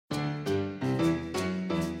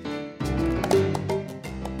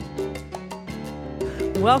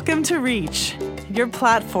Welcome to Reach, your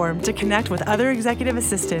platform to connect with other executive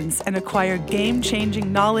assistants and acquire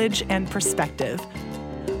game-changing knowledge and perspective.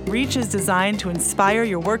 Reach is designed to inspire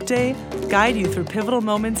your workday, guide you through pivotal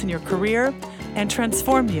moments in your career, and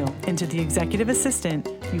transform you into the executive assistant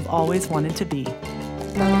you've always wanted to be.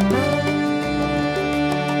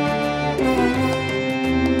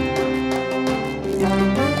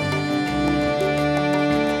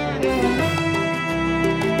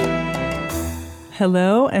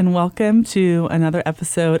 Hello and welcome to another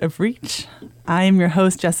episode of Reach. I am your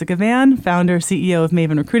host, Jessica Van, founder, CEO of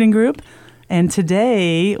Maven Recruiting Group. And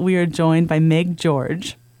today we are joined by Meg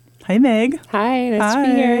George. Hi, Meg. Hi, nice to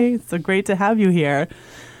be here. It's so great to have you here.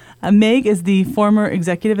 Meg is the former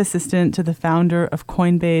executive assistant to the founder of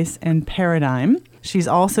Coinbase and Paradigm. She's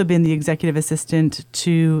also been the executive assistant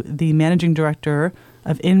to the managing director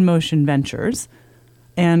of InMotion Ventures.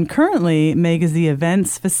 And currently, Meg is the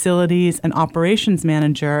events, facilities, and operations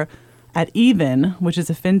manager at Even, which is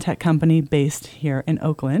a fintech company based here in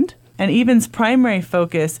Oakland. And Even's primary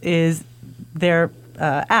focus is their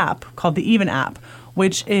app called the Even app,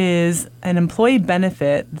 which is an employee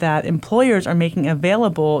benefit that employers are making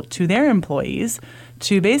available to their employees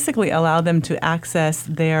to basically allow them to access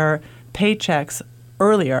their paychecks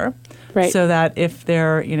earlier. Right. So that if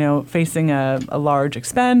they're, facing a large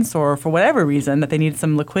expense or for whatever reason that they need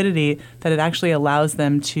some liquidity, that it actually allows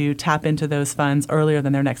them to tap into those funds earlier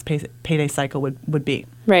than their next payday cycle would be.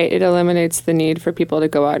 Right. It eliminates the need for people to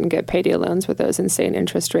go out and get payday loans with those insane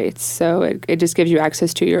interest rates. So it just gives you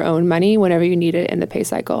access to your own money whenever you need it in the pay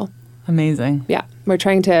cycle. Amazing. Yeah. We're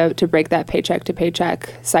trying to break that paycheck to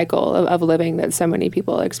paycheck cycle of living that so many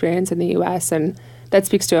people experience in the U.S. And that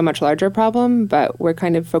speaks to a much larger problem, but we're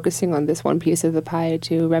kind of focusing on this one piece of the pie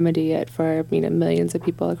to remedy it for millions of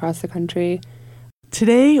people across the country.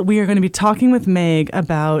 Today, we are going to be talking with Meg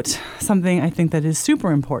about something I think that is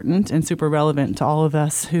super important and super relevant to all of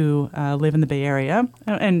us who live in the Bay Area,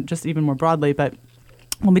 and just even more broadly, but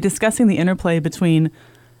we'll be discussing the interplay between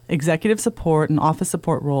executive support and office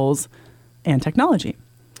support roles and technology.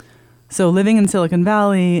 So living in Silicon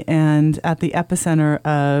Valley and at the epicenter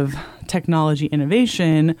of technology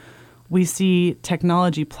innovation, we see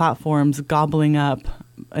technology platforms gobbling up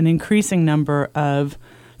an increasing number of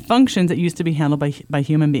functions that used to be handled by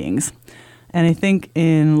human beings. And I think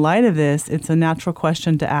in light of this, it's a natural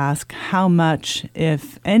question to ask how much,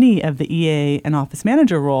 if any, of the EA and office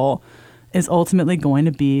manager role is ultimately going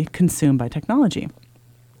to be consumed by technology.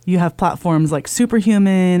 You have platforms like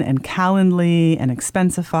Superhuman and Calendly and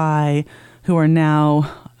Expensify who are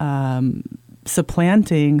now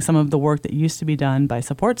supplanting some of the work that used to be done by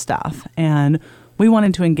support staff. And we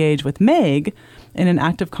wanted to engage with Meg in an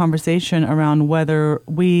active conversation around whether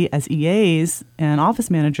we as EAs and office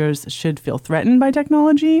managers should feel threatened by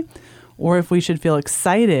technology or if we should feel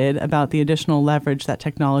excited about the additional leverage that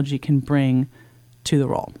technology can bring to the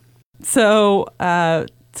role. So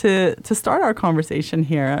to start our conversation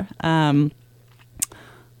here,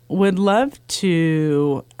 would love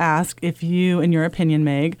to ask if you, in your opinion,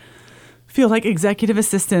 Meg, feel like executive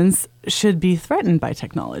assistants should be threatened by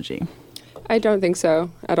technology. I don't think so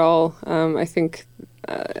at all. I think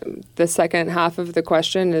the second half of the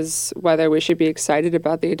question is whether we should be excited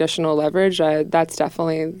about the additional leverage. That's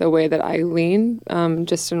definitely the way that I lean.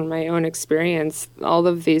 Just in my own experience, all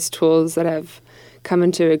of these tools that have come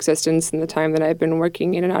into existence in the time that I've been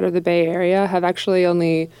working in and out of the Bay Area have actually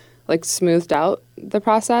only smoothed out the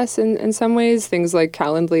process in some ways. Things like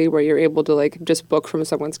Calendly, where you're able to just book from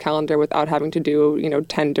someone's calendar without having to do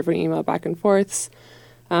 10 different email back and forths.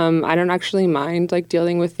 I don't actually mind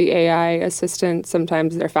dealing with the AI assistant.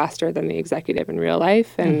 Sometimes they're faster than the executive in real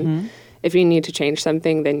life, and if you need to change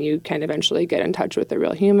something, then you can eventually get in touch with the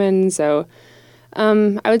real human. So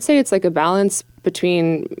I would say it's a balance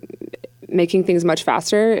between making things much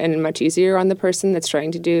faster and much easier on the person that's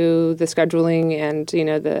trying to do the scheduling and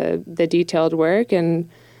the detailed work, and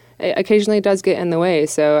it occasionally does get in the way.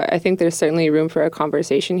 So I think there's certainly room for a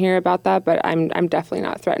conversation here about that, but I'm definitely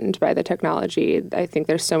not threatened by the technology. I think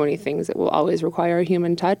there's so many things that will always require a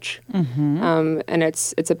human touch, and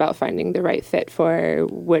it's about finding the right fit for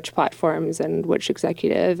which platforms and which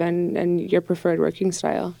executive and your preferred working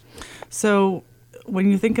style. So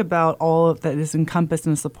when you think about all of that is encompassed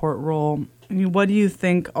in a support role, what do you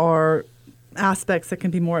think are aspects that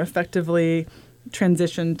can be more effectively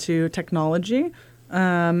transitioned to technology?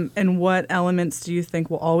 And what elements do you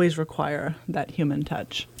think will always require that human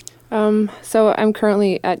touch? So I'm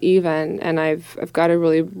currently at Even, and I've got a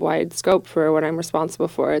really wide scope for what I'm responsible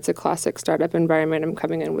for. It's a classic startup environment. I'm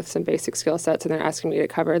coming in with some basic skill sets, and they're asking me to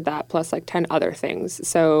cover that plus 10 other things.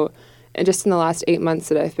 So And just in the last 8 months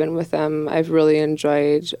that I've been with them, I've really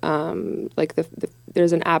enjoyed like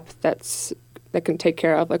there's an app that can take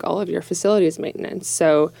care of like all of your facilities maintenance.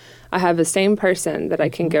 So I have the same person that I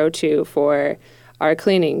can go to for our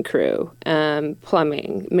cleaning crew,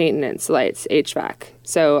 plumbing, maintenance, lights, HVAC.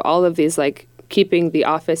 So all of these like keeping the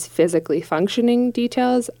office physically functioning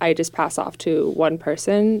details, I just pass off to one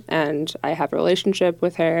person, and I have a relationship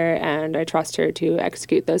with her, and I trust her to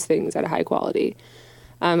execute those things at a high quality.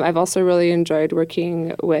 I've also really enjoyed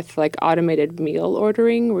working with like automated meal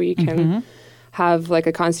ordering, where you can have like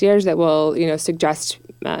a concierge that will, suggest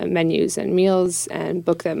menus and meals and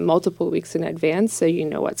book them multiple weeks in advance, so you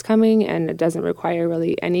know what's coming, and it doesn't require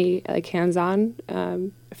really any like hands-on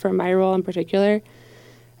for my role in particular.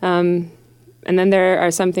 And then there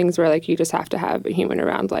are some things where like you just have to have a human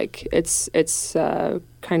around. Like it's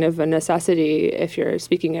kind of a necessity if you're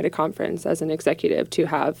speaking at a conference as an executive to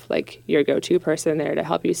have like your go-to person there to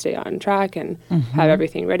help you stay on track and have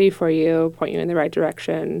everything ready for you, point you in the right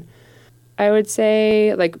direction. I would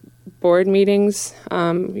say like board meetings,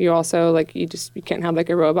 you also like you can't have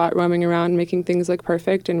like a robot roaming around making things look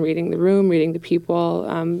perfect and reading the room, reading the people.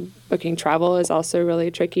 Booking travel is also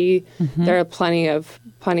really tricky. There are plenty of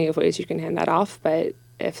ways you can hand that off, but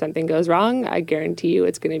if something goes wrong, I guarantee you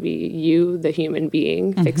it's going to be you, the human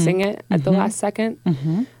being, fixing it at the last second.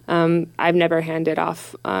 I've never handed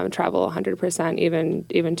off travel 100%,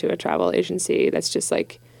 even to a travel agency. That's just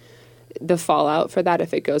like the fallout for that,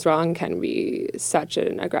 if it goes wrong, can be such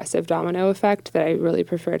an aggressive domino effect that I really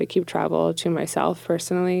prefer to keep travel to myself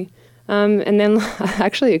personally. And then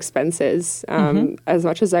actually expenses. As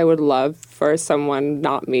much as I would love for someone,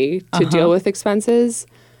 not me, to deal with expenses,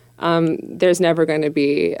 there's never going to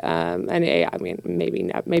be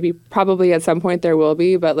maybe probably at some point there will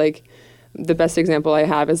be, but like the best example I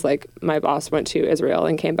have is like my boss went to Israel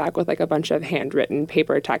and came back with like a bunch of handwritten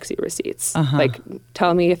paper taxi receipts. Like,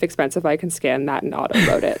 tell me if Expensify can scan that and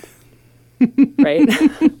auto-load it. Right?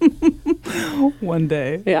 One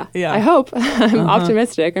day. Yeah. I hope. I'm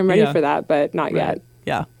optimistic. I'm ready for that, but not yet.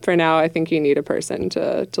 Yeah. For now, I think you need a person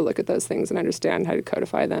to look at those things and understand how to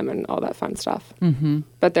codify them and all that fun stuff.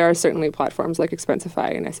 But there are certainly platforms like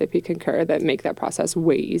Expensify and SAP Concur that make that process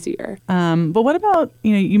way easier. But what about,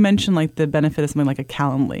 you mentioned like the benefit of something like a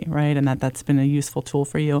Calendly, right? And that's been a useful tool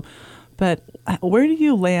for you. But where do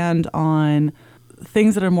you land on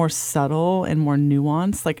things that are more subtle and more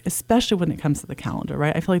nuanced, like especially when it comes to the calendar,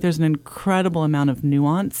 right? I feel like there's an incredible amount of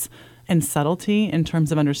nuance and subtlety in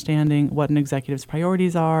terms of understanding what an executive's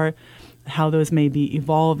priorities are, how those may be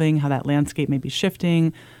evolving, how that landscape may be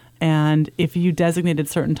shifting. And if you designated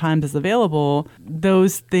certain times as available,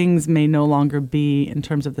 those things may no longer be in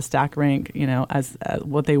terms of the stack rank, as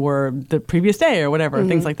what they were the previous day or whatever,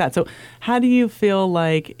 things like that. So how do you feel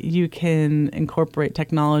like you can incorporate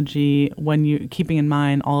technology when you keeping in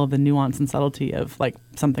mind all of the nuance and subtlety of like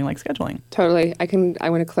something like scheduling? Totally.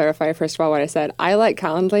 I want to clarify first of all what I said. I like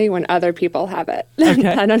Calendly when other people have it. Okay.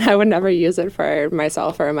 I would never use it for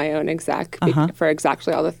myself or my own exec for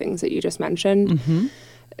exactly all the things that you just mentioned.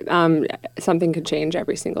 Something could change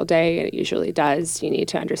every single day, and it usually does. You need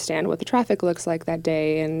to understand what the traffic looks like that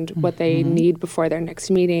day and what they need before their next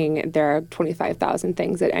meeting. There are 25,000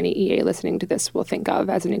 things that any EA listening to this will think of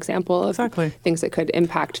as an example of things that could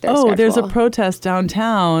impact their schedule. There's a protest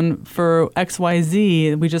downtown for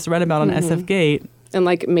XYZ we just read about on SF Gate. And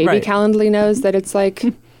like maybe Calendly knows that it's like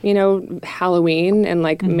Halloween and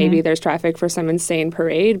like maybe there's traffic for some insane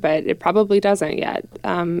parade, but it probably doesn't yet.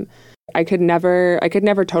 I could never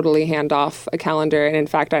totally hand off a calendar, and in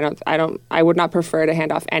fact, I would not prefer to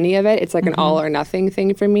hand off any of it. It's like an all or nothing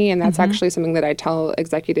thing for me, and that's actually something that I tell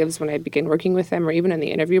executives when I begin working with them, or even in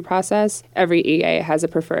the interview process. Every EA has a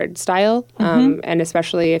preferred style, and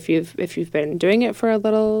especially if you've been doing it for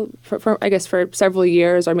for several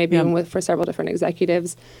years, or maybe even for several different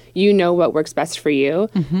executives, you know what works best for you.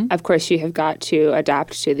 Of course, you have got to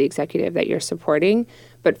adapt to the executive that you're supporting.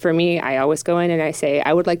 But for me, I always go in and I say,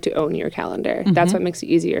 I would like to own your calendar. That's what makes it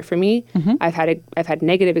easier for me. I've had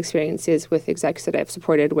negative experiences with execs that I've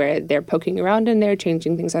supported where they're poking around in there,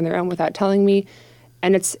 changing things on their own without telling me.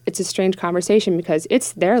 And it's a strange conversation because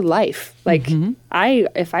it's their life. Like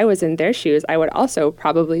if I was in their shoes, I would also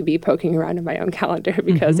probably be poking around in my own calendar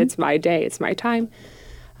because it's my day, it's my time.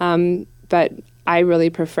 But I really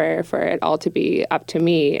prefer for it all to be up to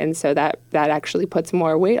me. And so that actually puts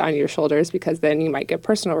more weight on your shoulders, because then you might get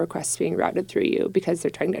personal requests being routed through you because they're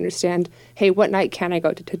trying to understand, hey, what night can I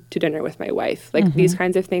go to dinner with my wife? Like these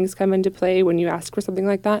kinds of things come into play when you ask for something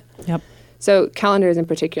like that. Yep. So calendars in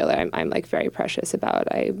particular, I'm like very precious about.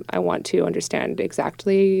 I want to understand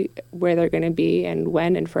exactly where they're going to be and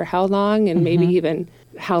when and for how long, and maybe even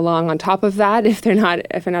how long on top of that if they're not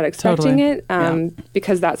expecting Totally. it,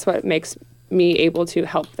 because that's what makes me able to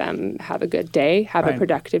help them have a good day, have a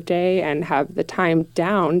productive day, and have the time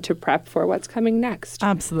down to prep for what's coming next.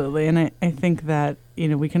 Absolutely. And I think that,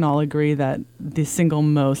 we can all agree that the single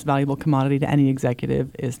most valuable commodity to any executive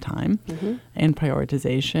is time and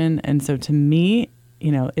prioritization. And so to me,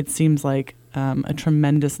 it seems like a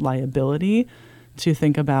tremendous liability to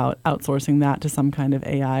think about outsourcing that to some kind of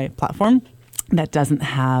AI platform that doesn't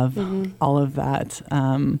have all of that,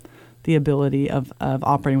 the ability of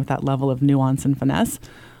operating with that level of nuance and finesse.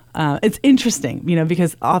 It's interesting,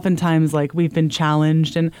 because oftentimes we've been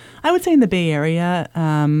challenged, and I would say in the Bay Area,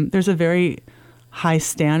 there's a very high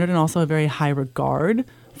standard and also a very high regard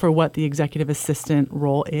for what the executive assistant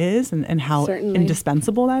role is and how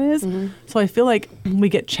indispensable that is. So I feel like we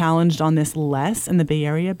get challenged on this less in the Bay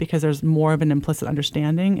Area because there's more of an implicit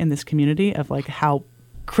understanding in this community of how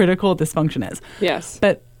critical this function is. Yes.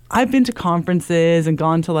 But I've been to conferences and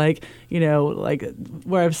gone to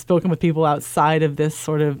where I've spoken with people outside of this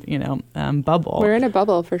sort of, bubble. We're in a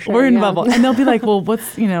bubble for sure. We're in a bubble. And they'll be like, well,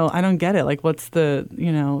 what's, I don't get it. What's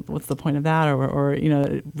the point of that? Or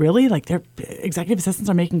really? Their executive assistants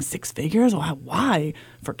are making six figures? Why?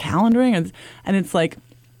 For calendaring? And it's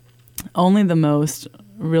only the most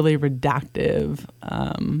really redactive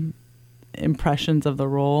impressions of the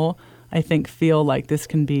role I think feel like this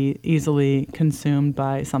can be easily consumed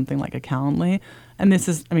by something like a Calendly. And this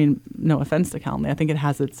is, no offense to Calendly. I think it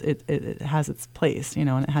has it has its place, and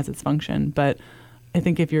it has its function. But I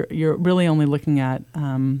think if you're really only looking at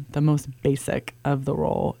the most basic of the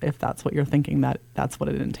role, if that's what you're thinking, that's what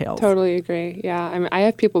it entails. Totally agree. Yeah, I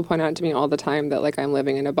have people point out to me all the time that I'm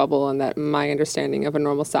living in a bubble and that my understanding of a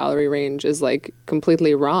normal salary range is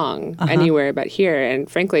completely wrong anywhere but here. And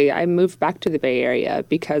frankly, I moved back to the Bay Area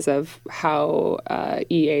because of how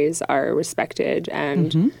EAs are respected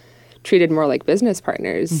and treated more like business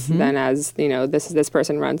partners than as, this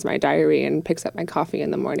person runs my diary and picks up my coffee in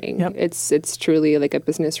the morning. Yep. It's truly a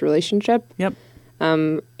business relationship. Yep.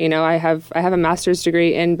 I have a master's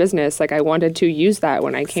degree in business. I wanted to use that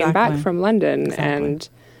when I came back from London. And,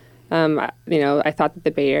 I thought that the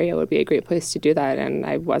Bay Area would be a great place to do that. And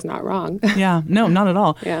I was not wrong. Yeah, no, not at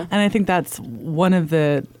all. Yeah. And I think that's one of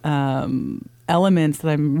the elements that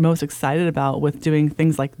I'm most excited about with doing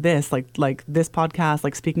things like this, like this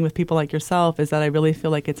podcast, speaking with people like yourself, is that I really feel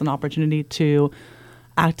like it's an opportunity to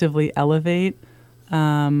actively elevate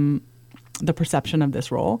the perception of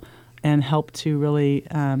this role and help to really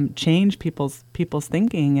change people's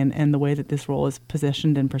thinking and the way that this role is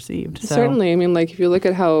positioned and perceived. So, certainly. If you look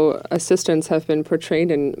at how assistants have been portrayed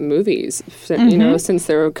in movies, since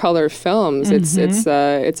there were color films, it's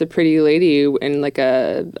a pretty lady in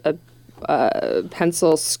a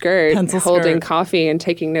pencil skirt holding coffee and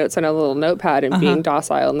taking notes on a little notepad and being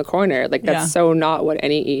docile in the corner. That's so not what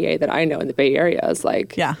any EA that I know in the Bay Area is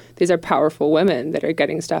like. Yeah. These are powerful women that are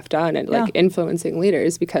getting stuff done and influencing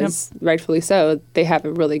leaders because rightfully so, they have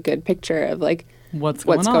a really good picture of what's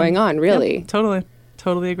going on really. Yep,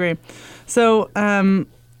 totally agree. So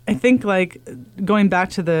I think going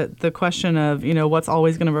back to the question of, what's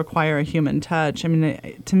always going to require a human touch.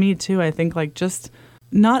 To me too, I think just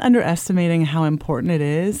not underestimating how important it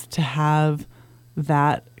is to have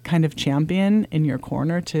that kind of champion in your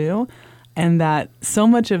corner too, and that so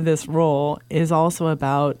much of this role is also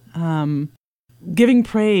about giving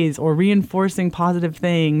praise or reinforcing positive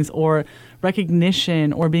things or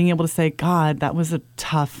recognition or being able to say, God, that was a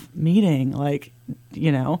tough meeting.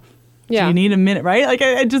 Do you need a minute, right?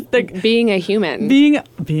 I just think being a human, being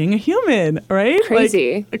a human, right?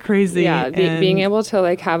 Crazy. Yeah, being able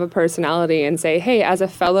to have a personality and say, hey, as a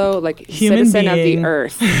fellow human citizen being of the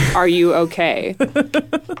earth, are you okay?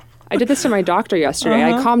 I did this to my doctor yesterday.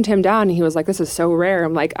 I calmed him down and he was like, this is so rare.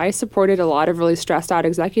 I'm like, I supported a lot of really stressed out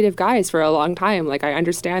executive guys for a long time. I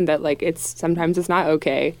understand that sometimes it's not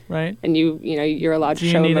okay. Right. And you're allowed to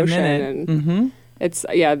show emotion. And it's,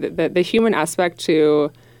 the human aspect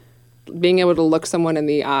to being able to look someone in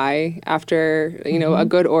the eye after, a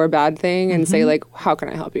good or a bad thing and say how can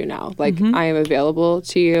I help you now? I am available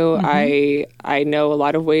to you. I know a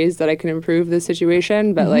lot of ways that I can improve this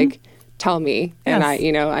situation, but tell me. Yes.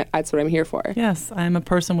 And that's what I'm here for. Yes. I'm a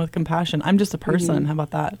person with compassion. I'm just a person. How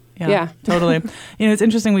about that? Yeah. Totally. It's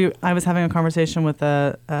interesting. I was having a conversation with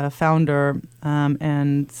a founder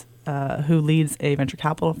and who leads a venture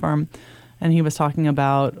capital firm. And he was talking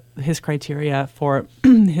about his criteria for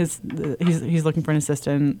he's looking for an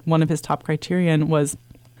assistant. One of his top criterion was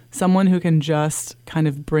someone who can just kind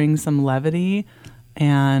of bring some levity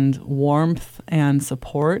and warmth and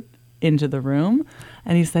support into the room.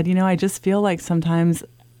 And he said, I just feel like sometimes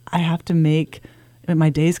I have to make my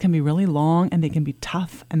days can be really long and they can be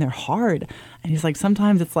tough and they're hard. And he's like,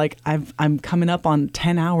 sometimes it's like I'm coming up on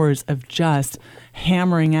 10 hours of just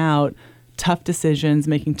hammering out tough decisions,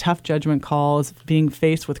 making tough judgment calls, being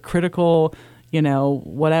faced with critical,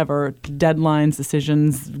 whatever, deadlines,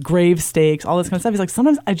 decisions, grave stakes, all this kind of stuff. He's like,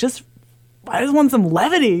 sometimes I just want some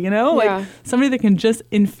levity, like somebody that can just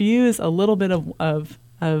infuse a little bit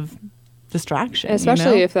of distraction.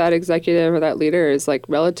 Especially if that executive or that leader is like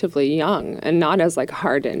relatively young and not as like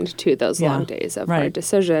hardened to those long days of hard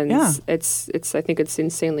decisions. Yeah. It's I think it's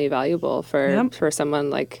insanely valuable for someone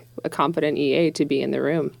like a competent EA to be in the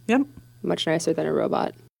room. Yep. Much nicer than a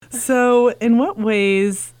robot. So in what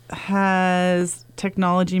ways has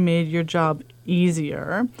technology made your job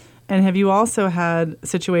easier? And have you also had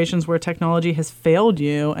situations where technology has failed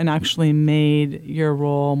you and actually made your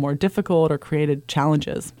role more difficult or created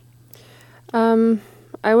challenges? I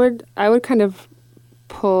would kind of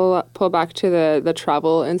pull back to the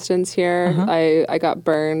travel instance here. I got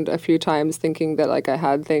burned a few times thinking that like I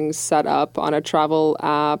had things set up on a travel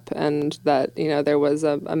app and that there was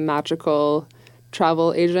a magical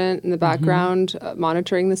travel agent in the background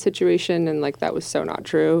monitoring the situation, and like that was so not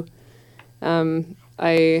true. That's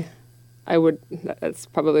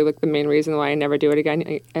probably like the main reason why I never do it again.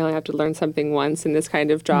 I only have to learn something once in this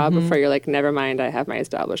kind of job before you're like, never mind, I have my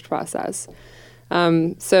established process.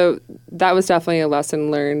 So that was definitely a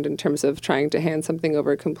lesson learned in terms of trying to hand something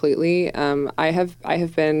over completely. I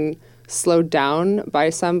have been slowed down by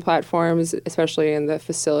some platforms, especially in the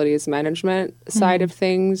facilities management side of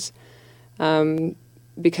things,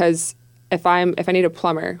 because if I need a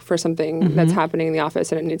plumber for something that's happening in the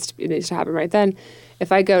office and it needs to happen right then,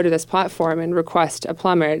 if I go to this platform and request a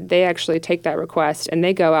plumber, they actually take that request and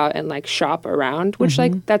they go out and like shop around, which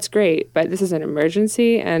like that's great, but this is an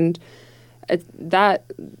emergency, and that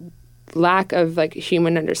lack of like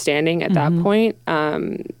human understanding at that point,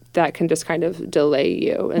 that can just kind of delay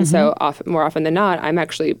you. And so more often than not, I'm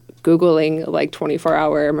actually Googling like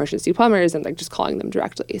 24-hour emergency plumbers and like just calling them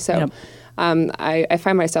directly. So I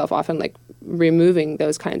find myself often like removing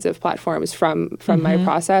those kinds of platforms from my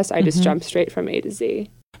process. I just jump straight from A to Z.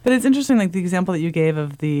 But it's interesting, like the example that you gave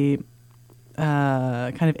of the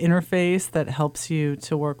kind of interface that helps you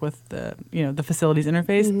to work with the facilities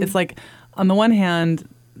interface. It's like, on the one hand,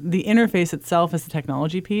 the interface itself is the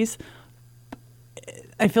technology piece.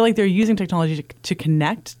 I feel like they're using technology to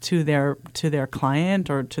connect to their client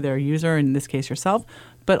or to their user, in this case yourself.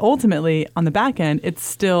 But ultimately, on the back end, it's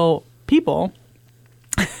still people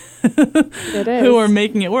who are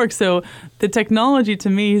making it work. So the technology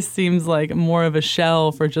to me seems like more of a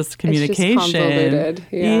shell for just communication. It's just convoluted.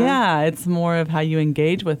 Yeah, it's more of how you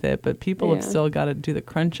engage with it, but people have still got to do the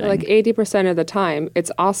crunching. Like 80% of the time,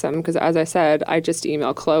 it's awesome because, as I said, I just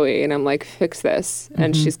email Chloe and I'm like, fix this,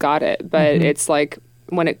 and she's got it. But it's like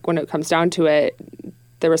when it comes down to it,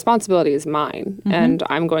 the responsibility is mine, and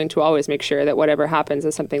I'm going to always make sure that whatever happens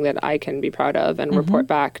is something that I can be proud of and report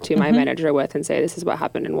back to my manager with and say, this is what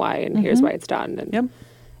happened and why, and here's why it's done.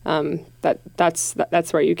 And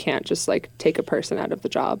that's where you can't just like take a person out of the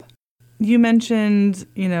job. You mentioned,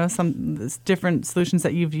 some different solutions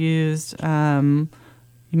that you've used. You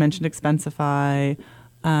mentioned Expensify.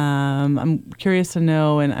 I'm curious to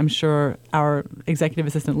know, and I'm sure our executive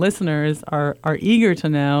assistant listeners are eager to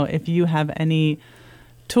know if you have any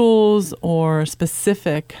tools or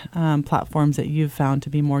specific platforms that you've found to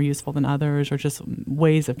be more useful than others, or just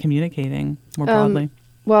ways of communicating more broadly.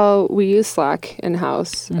 Well, we use Slack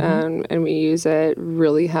in-house, and we use it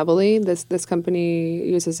really heavily. This company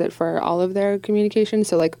uses it for all of their communication.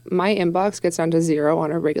 So, like, my inbox gets down to 0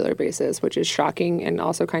 on a regular basis, which is shocking and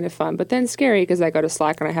also kind of fun, but then scary because I go to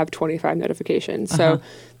Slack and I have 25 notifications. So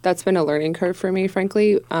that's been a learning curve for me,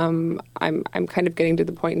 frankly. I'm kind of getting to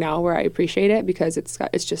the point now where I appreciate it because it's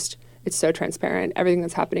so transparent. Everything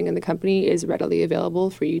that's happening in the company is readily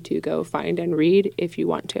available for you to go find and read if you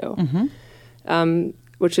want to.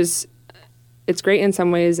 Which is, it's great in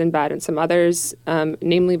some ways and bad in some others,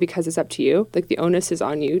 namely because it's up to you. Like, the onus is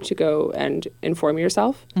on you to go and inform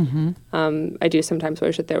yourself. I do sometimes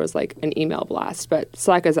wish that there was like an email blast, but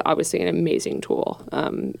Slack is obviously an amazing tool,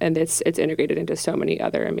 and it's integrated into so many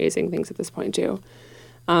other amazing things at this point too.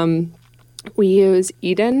 We use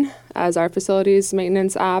Eden as our facilities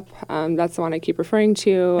maintenance app. That's the one I keep referring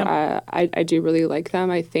to. I do really like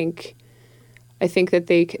them. I think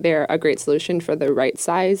that they're a great solution for the right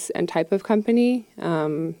size and type of company.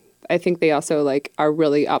 I think they also are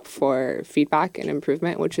really up for feedback and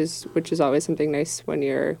improvement, which is always something nice when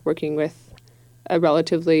you're working with a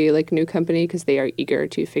relatively new company, because they are eager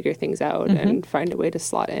to figure things out and find a way to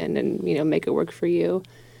slot in and make it work for you.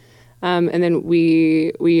 And then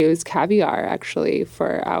we use Caviar actually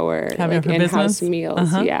for our Caviar for in-house business?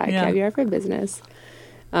 meals. Caviar for business.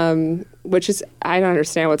 Which is, I don't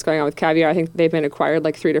understand what's going on with Caviar. I think they've been acquired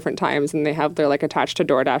 3 different times, and they're attached to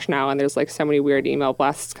DoorDash now, and there's so many weird email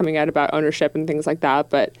blasts coming out about ownership and things like that.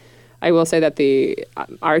 But I will say that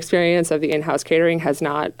our experience of the in-house catering has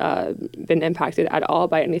not been impacted at all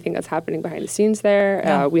by anything that's happening behind the scenes there.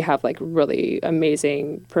 Yeah. We have really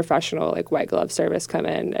amazing professional white glove service come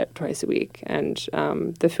in twice a week, and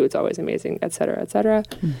the food's always amazing, et cetera, et cetera.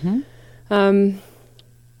 Mm-hmm.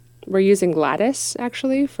 We're using Lattice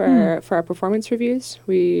actually for our performance reviews.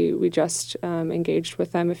 We just engaged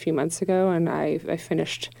with them a few months ago, and I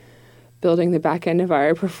finished building the back end of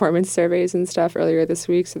our performance surveys and stuff earlier this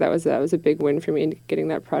week. So that was a big win for me in getting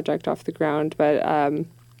that project off the ground. But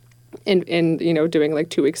in doing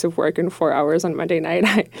 2 weeks of work in 4 hours on Monday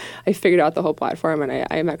night, I figured out the whole platform, and I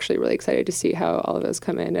am actually really excited to see how all of those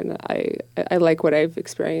come in. And I like what I've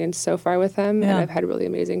experienced so far with them, and I've had really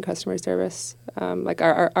amazing customer service.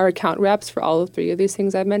 Our account reps for all 3 of these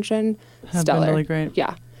things I've mentioned, Have stellar. been really great.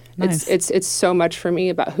 Yeah. Nice. It's so much for me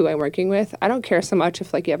about who I'm working with. I don't care so much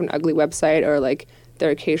if you have an ugly website or they're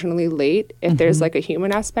occasionally late. If there's a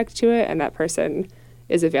human aspect to it and that person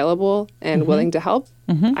is available and willing to help,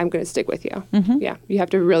 I'm going to stick with you. Yeah, you have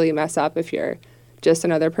to really mess up if you're just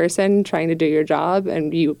another person trying to do your job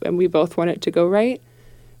and we both want it to go right.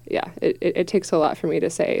 Yeah, it takes a lot for me to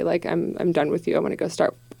say I'm done with you. I want to go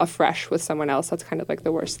start afresh with someone else. That's kind of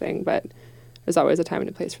the worst thing, but there's always a time and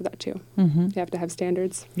a place for that too. You have to have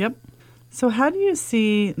standards. Yep. So how do you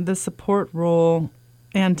see the support role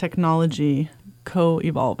and technology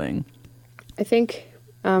co-evolving? I think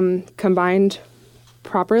combined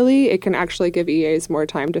properly, it can actually give EAs more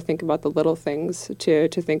time to think about the little things, to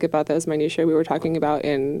think about those minutiae we were talking about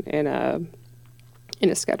in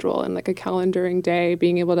a schedule and a calendaring day,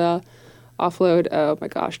 being able to offload, oh my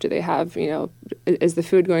gosh, do they have, is the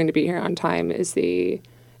food going to be here on time? Is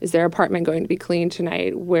their apartment going to be clean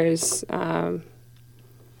tonight? Where's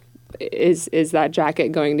is that jacket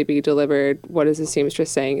going to be delivered? What is the seamstress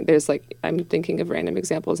saying? There's I'm thinking of random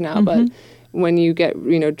examples now, but when you get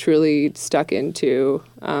truly stuck into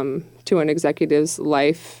to an executive's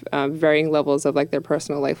life, varying levels of their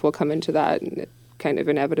personal life will come into that kind of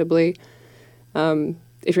inevitably.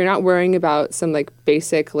 If you're not worrying about some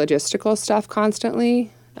basic logistical stuff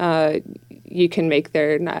constantly, you can make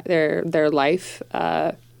their life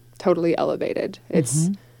totally elevated. It's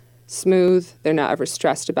smooth. They're not ever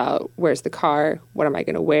stressed about where's the car, what am I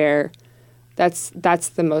going to wear. That's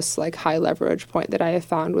the most high leverage point that I have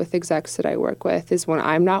found with execs that I work with, is when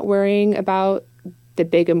I'm not worrying about the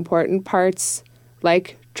big important parts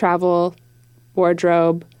like travel,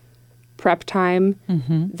 wardrobe, prep time,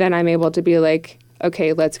 then I'm able to be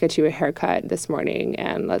okay, let's get you a haircut this morning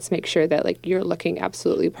and let's make sure that you're looking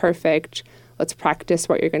absolutely perfect. Let's practice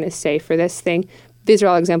what you're going to say for this thing. These are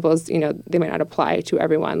all examples, they might not apply to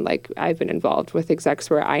everyone. I've been involved with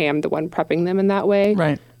execs where I am the one prepping them in that way.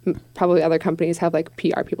 Right. Probably other companies have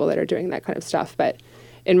PR people that are doing that kind of stuff. But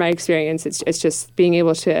in my experience, it's just being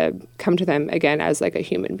able to come to them again as a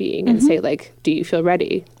human being and say do you feel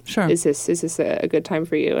ready? Sure. Is this a good time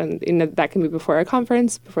for you? And that can be before a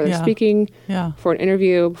conference, before they're speaking, before an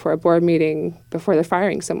interview, before a board meeting, before they're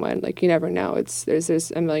firing someone. You never know.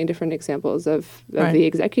 There's a million different examples of the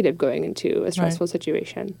executive going into a stressful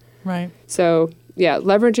situation. Right. So yeah,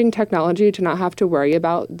 leveraging technology to not have to worry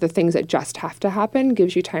about the things that just have to happen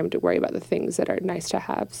gives you time to worry about the things that are nice to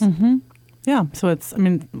haves. Yeah. So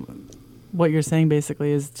what you're saying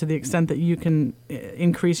basically is, to the extent that you can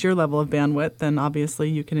increase your level of bandwidth, then obviously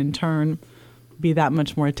you can in turn be that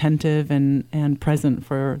much more attentive and present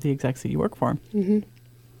for the execs that you work for. It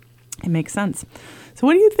makes sense. So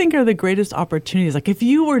what do you think are the greatest opportunities? If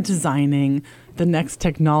you were designing the next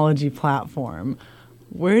technology platform,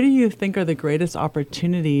 where do you think are the greatest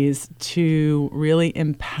opportunities to really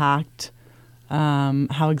impact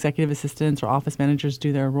how executive assistants or office managers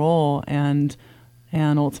do their role and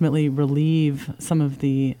ultimately relieve some of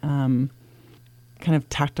the kind of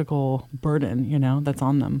tactical burden, that's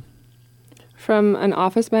on them? From an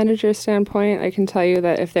office manager standpoint, I can tell you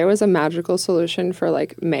that if there was a magical solution for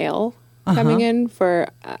mail coming in for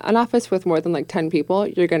an office with more than 10 people,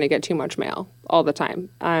 you're going to get too much mail all the time.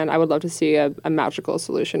 And I would love to see a magical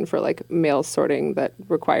solution for mail sorting that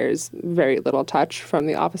requires very little touch from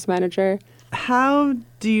the office manager. How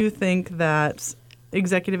do you think that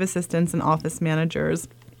executive assistants and office managers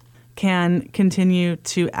can continue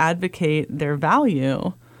to advocate their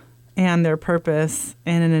value and their purpose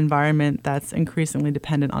in an environment that's increasingly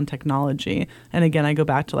dependent on technology. And again, I go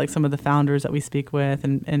back to like some of the founders that we speak with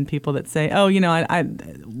and people that say, oh,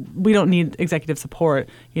 we don't need executive support.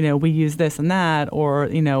 We use this and that, or,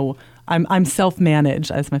 I'm self-managed.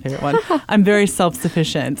 That's my favorite one. I'm very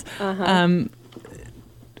self-sufficient.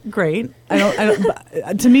 Great.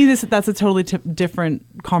 To me, that's a totally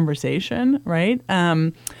different conversation, right?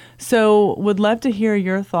 So would love to hear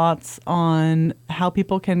your thoughts on how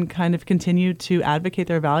people can kind of continue to advocate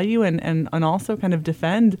their value and also kind of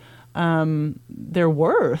defend their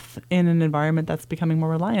worth in an environment that's becoming more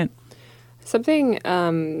reliant. Something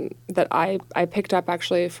that I picked up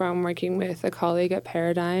actually from working with a colleague at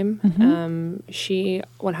Paradigm, she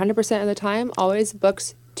 100% of the time always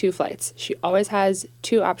books 2 flights. She always has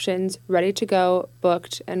 2 options ready to go,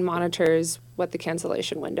 booked, and monitors what the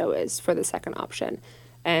cancellation window is for the second option.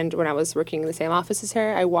 And when I was working in the same office as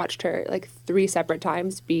her, I watched her like 3 separate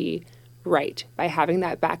times be right by having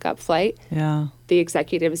that backup flight. Yeah. The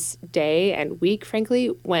executive's day and week, frankly,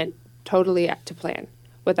 went totally to plan.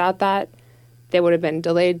 Without that, they would have been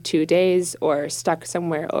delayed 2 days or stuck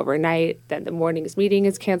somewhere overnight. Then the morning's meeting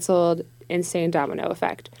is canceled. Insane domino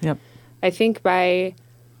effect. Yep. I think I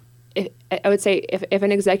would say if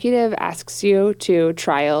an executive asks you to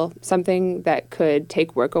trial something that could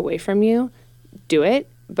take work away from you, do it,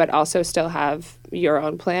 but also still have your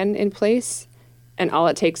own plan in place. And all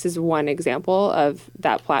it takes is one example of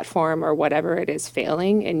that platform or whatever it is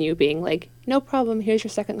failing, and you being like, no problem, here's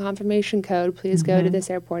your second confirmation code. Please go to this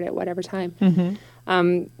airport at whatever time.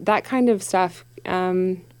 That kind of stuff,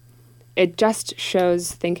 it just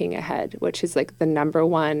shows thinking ahead, which is like the number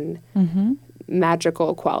one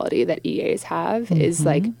magical quality that EAs have is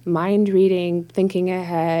like mind reading, thinking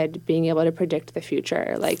ahead, being able to predict the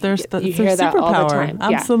future. Like you hear that all the time.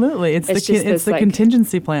 Absolutely. Yeah. It's the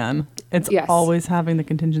contingency plan. It's always having the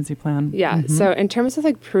contingency plan. Yeah. So in terms of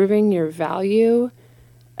like proving your value,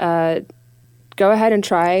 go ahead and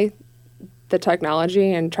try the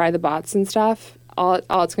technology and try the bots and stuff. All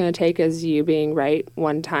it's going to take is you being right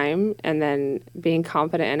one time and then being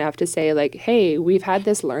confident enough to say like, hey, we've had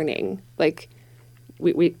this learning. Like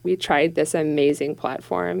we tried this amazing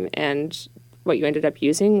platform, and what you ended up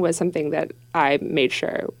using was something that I made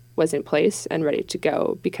sure was in place and ready to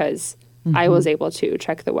go because I was able to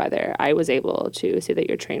check the weather. I was able to see that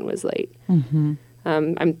your train was late.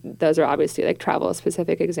 Those are obviously like travel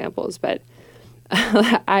specific examples, but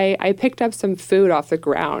I picked up some food off the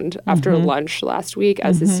ground after lunch last week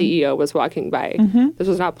as the CEO was walking by. This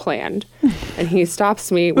was not planned. And he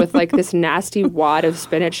stops me with like this nasty wad of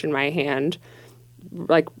spinach in my hand,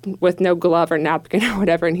 like with no glove or napkin or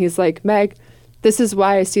whatever. And he's like, Meg, this is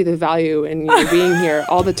why I see the value in you being here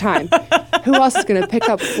all the time. Who else is going to pick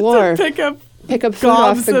up floor? Pick up food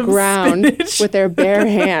off the ground with their bare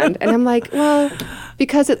hand. And I'm like, well,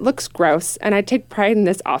 because it looks gross and I take pride in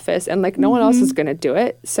this office and like no one else is going to do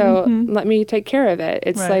it. So let me take care of it.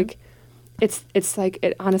 It's like, it's like,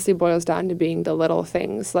 it honestly boils down to being the little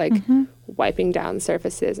things like wiping down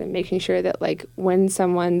surfaces and making sure that like when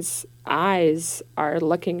someone's eyes are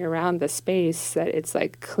looking around the space that it's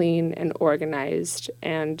like clean and organized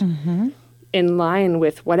and in line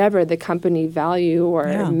with whatever the company value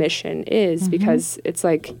or mission is, because it's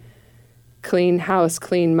like clean house,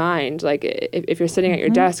 clean mind. Like if you're sitting at your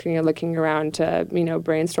desk and you're looking around to,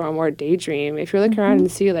 brainstorm or daydream, if you're looking around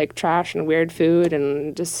and see like trash and weird food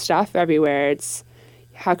and just stuff everywhere, it's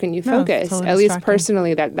how can you focus? Totally at least distracting.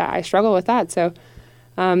 personally, that I struggle with that. So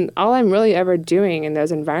all I'm really ever doing in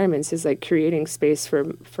those environments is like creating space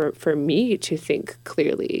for me to think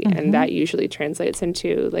clearly. And that usually translates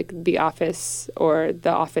into like the office or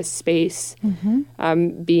the office space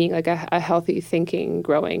being like a healthy thinking,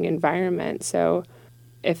 growing environment. So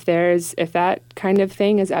if that kind of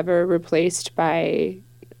thing is ever replaced by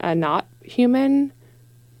a not human,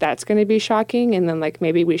 that's going to be shocking. And then like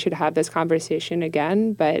maybe we should have this conversation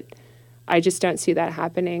again, but I just don't see that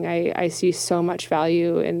happening. I see so much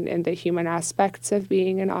value in the human aspects of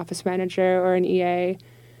being an office manager or an EA.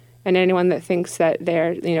 And anyone that thinks that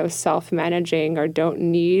they're, self-managing or don't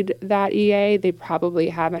need that EA, they probably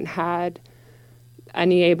haven't had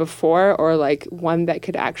an EA before or like one that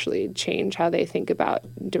could actually change how they think about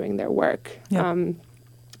doing their work. Yep.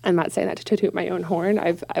 I'm not saying that to toot my own horn.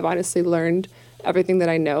 I've honestly learned everything that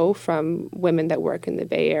I know from women that work in the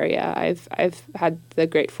Bay Area. I've had the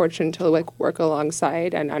great fortune to like work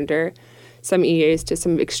alongside and under some EAs to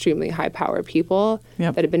some extremely high power people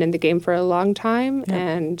that have been in the game for a long time.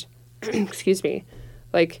 And excuse me,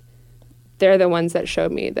 like they're the ones that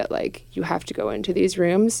showed me that like you have to go into these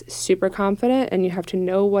rooms super confident and you have to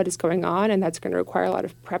know what is going on, and that's going to require a lot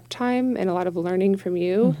of prep time and a lot of learning from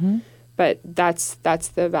you. But that's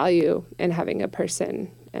the value in having a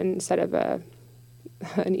person instead of an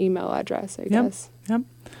email address, I guess. Yep.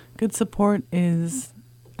 Good support is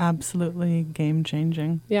absolutely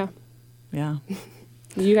game-changing. Yeah. Yeah.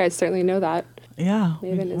 You guys certainly know that. Yeah,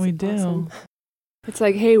 we do. Awesome. It's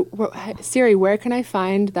like, hey, Siri, where can I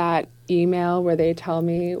find that email where they tell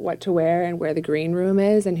me what to wear and where the green room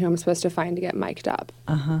is and who I'm supposed to find to get mic'd up?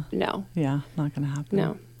 No. Yeah, not going to happen.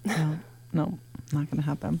 No, not going to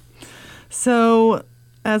happen. So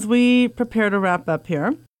as we prepare to wrap up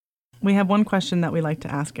here, we have one question that we like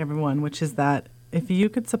to ask everyone, which is that if you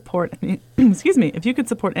could support, if you could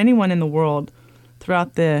support anyone in the world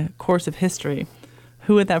throughout the course of history,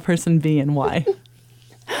 who would that person be and why?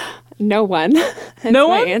 No one. That's no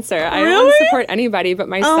my one? answer. Really? I don't want to support anybody but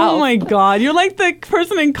myself. Oh my God. You're like the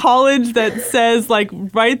person in college that says, like,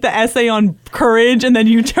 write the essay on courage and then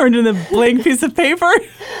you turn in a blank piece of paper.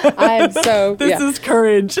 This is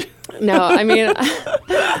courage. No, I mean,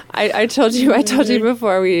 I told you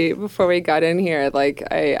before we got in here, like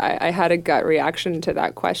I had a gut reaction to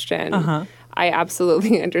that question. I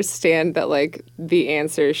absolutely understand that, like, the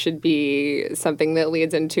answer should be something that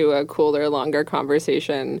leads into a cooler, longer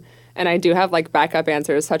conversation. And I do have, like, backup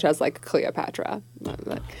answers such as, like, Cleopatra.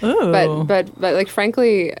 But like,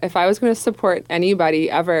 frankly, if I was going to support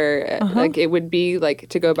anybody ever, like, it would be, like,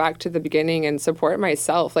 to go back to the beginning and support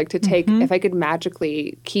myself. Like, to take, if I could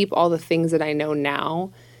magically keep all the things that I know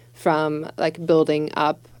now from, like, building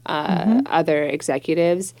up other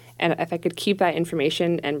executives, and if I could keep that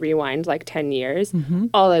information and rewind like 10 years,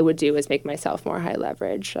 all I would do is make myself more high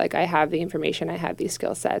leverage. Like, I have the information, I have these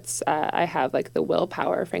skill sets, I have like the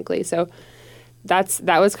willpower, frankly. So that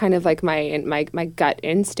was kind of like my gut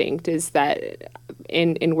instinct, is that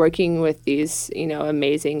in working with these, you know,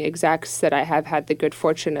 amazing execs that I have had the good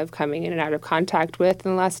fortune of coming in and out of contact with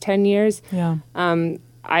in the last 10 years. Yeah.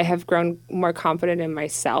 I have grown more confident in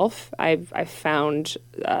myself. I've found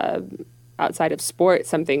outside of sport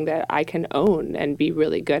something that I can own and be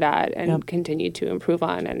really good at and continue to improve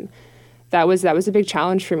on. And that was a big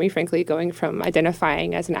challenge for me, frankly, going from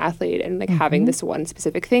identifying as an athlete and like having this one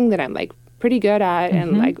specific thing that I'm like pretty good at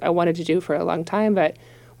and like I wanted to do for a long time. But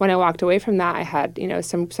when I walked away from that, I had, you know,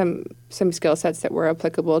 some skill sets that were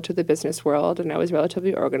applicable to the business world, and I was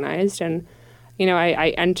relatively organized. And you know, I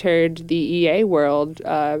entered the EA world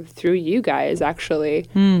through you guys, actually,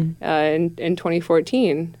 in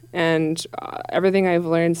 2014. And everything I've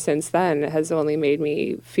learned since then has only made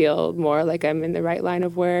me feel more like I'm in the right line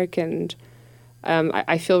of work. And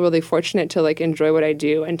I feel really fortunate to, like, enjoy what I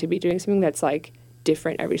do and to be doing something that's, like,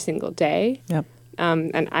 different every single day. Yep.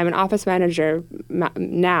 And I'm an office manager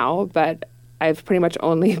now, but I've pretty much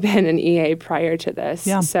only been an EA prior to this.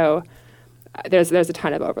 Yeah. So there's a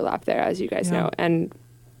ton of overlap there, as you guys know. And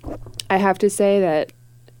I have to say that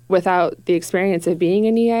without the experience of being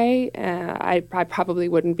an EA, I probably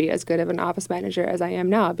wouldn't be as good of an office manager as I am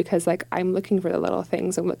now, because, like, I'm looking for the little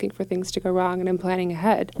things. I'm looking for things to go wrong, and I'm planning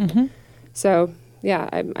ahead. So, yeah,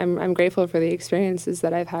 I'm grateful for the experiences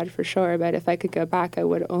that I've had, for sure. But if I could go back, I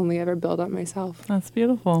would only ever build on myself. That's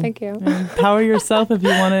beautiful. Thank you. Empower yourself if you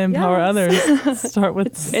want to empower others. Start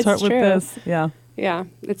with this. Yeah. Yeah,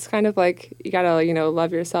 it's kind of like you gotta, you know,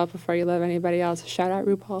 love yourself before you love anybody else. Shout out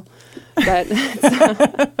RuPaul. But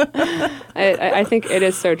I think it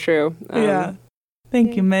is so true.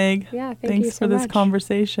 Thank you, Meg. Yeah, thanks you so for this much.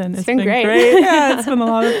 conversation. It's been great. Yeah, it's been a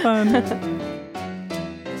lot of fun.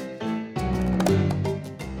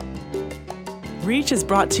 Reach is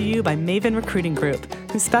brought to you by Maven Recruiting Group,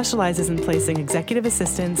 who specializes in placing executive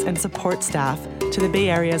assistants and support staff to the Bay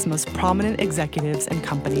Area's most prominent executives and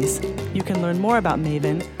companies. You can learn more about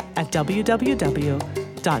Maven at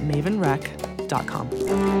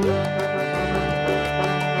www.mavenrec.com.